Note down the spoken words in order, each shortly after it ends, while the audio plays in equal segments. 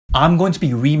I'm going to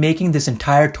be remaking this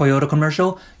entire Toyota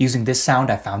commercial using this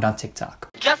sound I found on TikTok.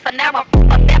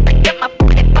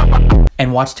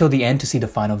 And watch till the end to see the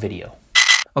final video.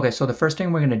 Okay, so the first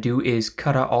thing we're gonna do is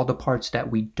cut out all the parts that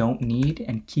we don't need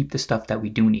and keep the stuff that we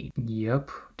do need.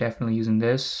 Yep, definitely using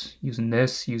this,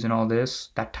 using all this.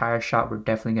 That tire shot we're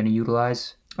definitely gonna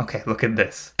utilize. Okay, look at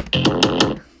this.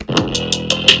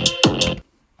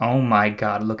 Oh my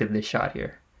god, look at this shot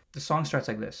here. The song starts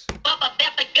like this.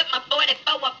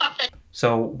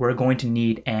 So we're going to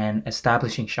need an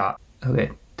establishing shot.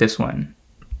 Okay, this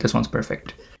one's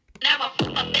perfect.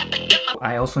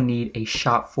 I also need a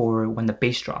shot for when the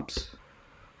bass drops.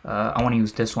 I want to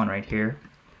use this one right here.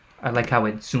 I like how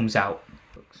it zooms out.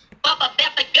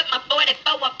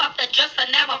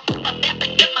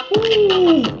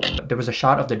 Ooh. There was a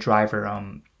shot of the driver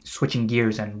switching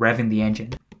gears and revving the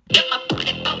engine.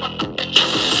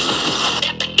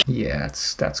 Yeah,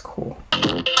 that's cool.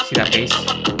 See that bass?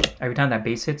 Every time that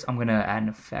bass hits, I'm gonna add an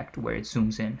effect where it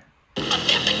zooms in.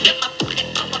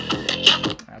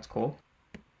 That's cool.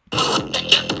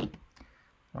 I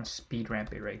want to speed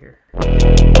ramp it right here.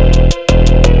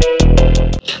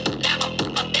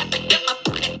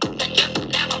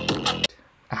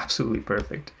 Absolutely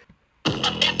perfect.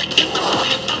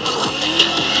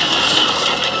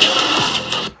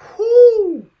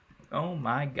 Woo! Oh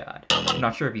my god. I'm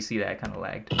not sure if you see that, it kind of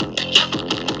lagged.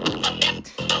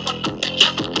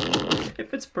 It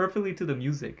fits perfectly to the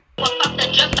music.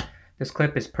 This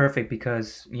clip is perfect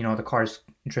because, you know, the car's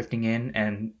drifting in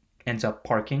and ends up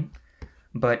parking.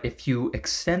 But if you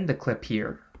extend the clip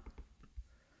here,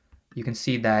 you can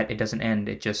see that it doesn't end,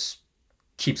 it just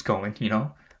keeps going, you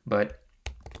know? But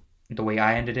the way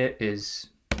I ended it is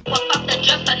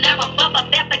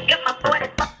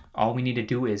perfect. All we need to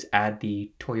do is add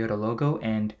the Toyota logo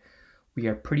and we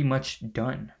are pretty much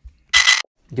done.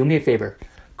 Do me a favor,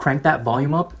 crank that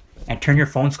volume up and turn your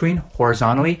phone screen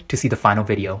horizontally to see the final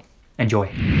video. Enjoy.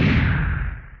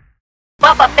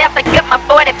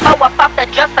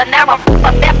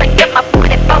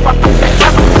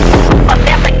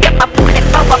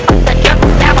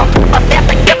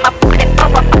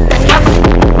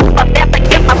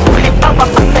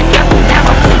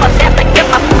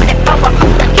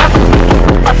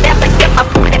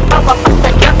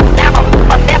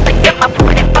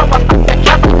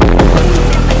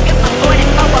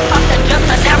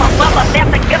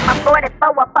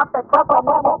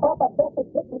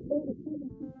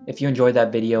 If you enjoyed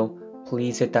that video,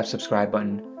 please hit that subscribe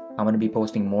button. I'm going to be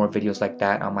posting more videos like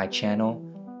that on my channel,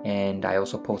 and I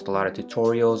also post a lot of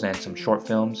tutorials and some short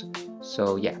films.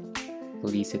 So yeah,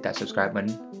 please hit that subscribe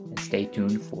button and stay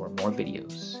tuned for more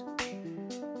videos.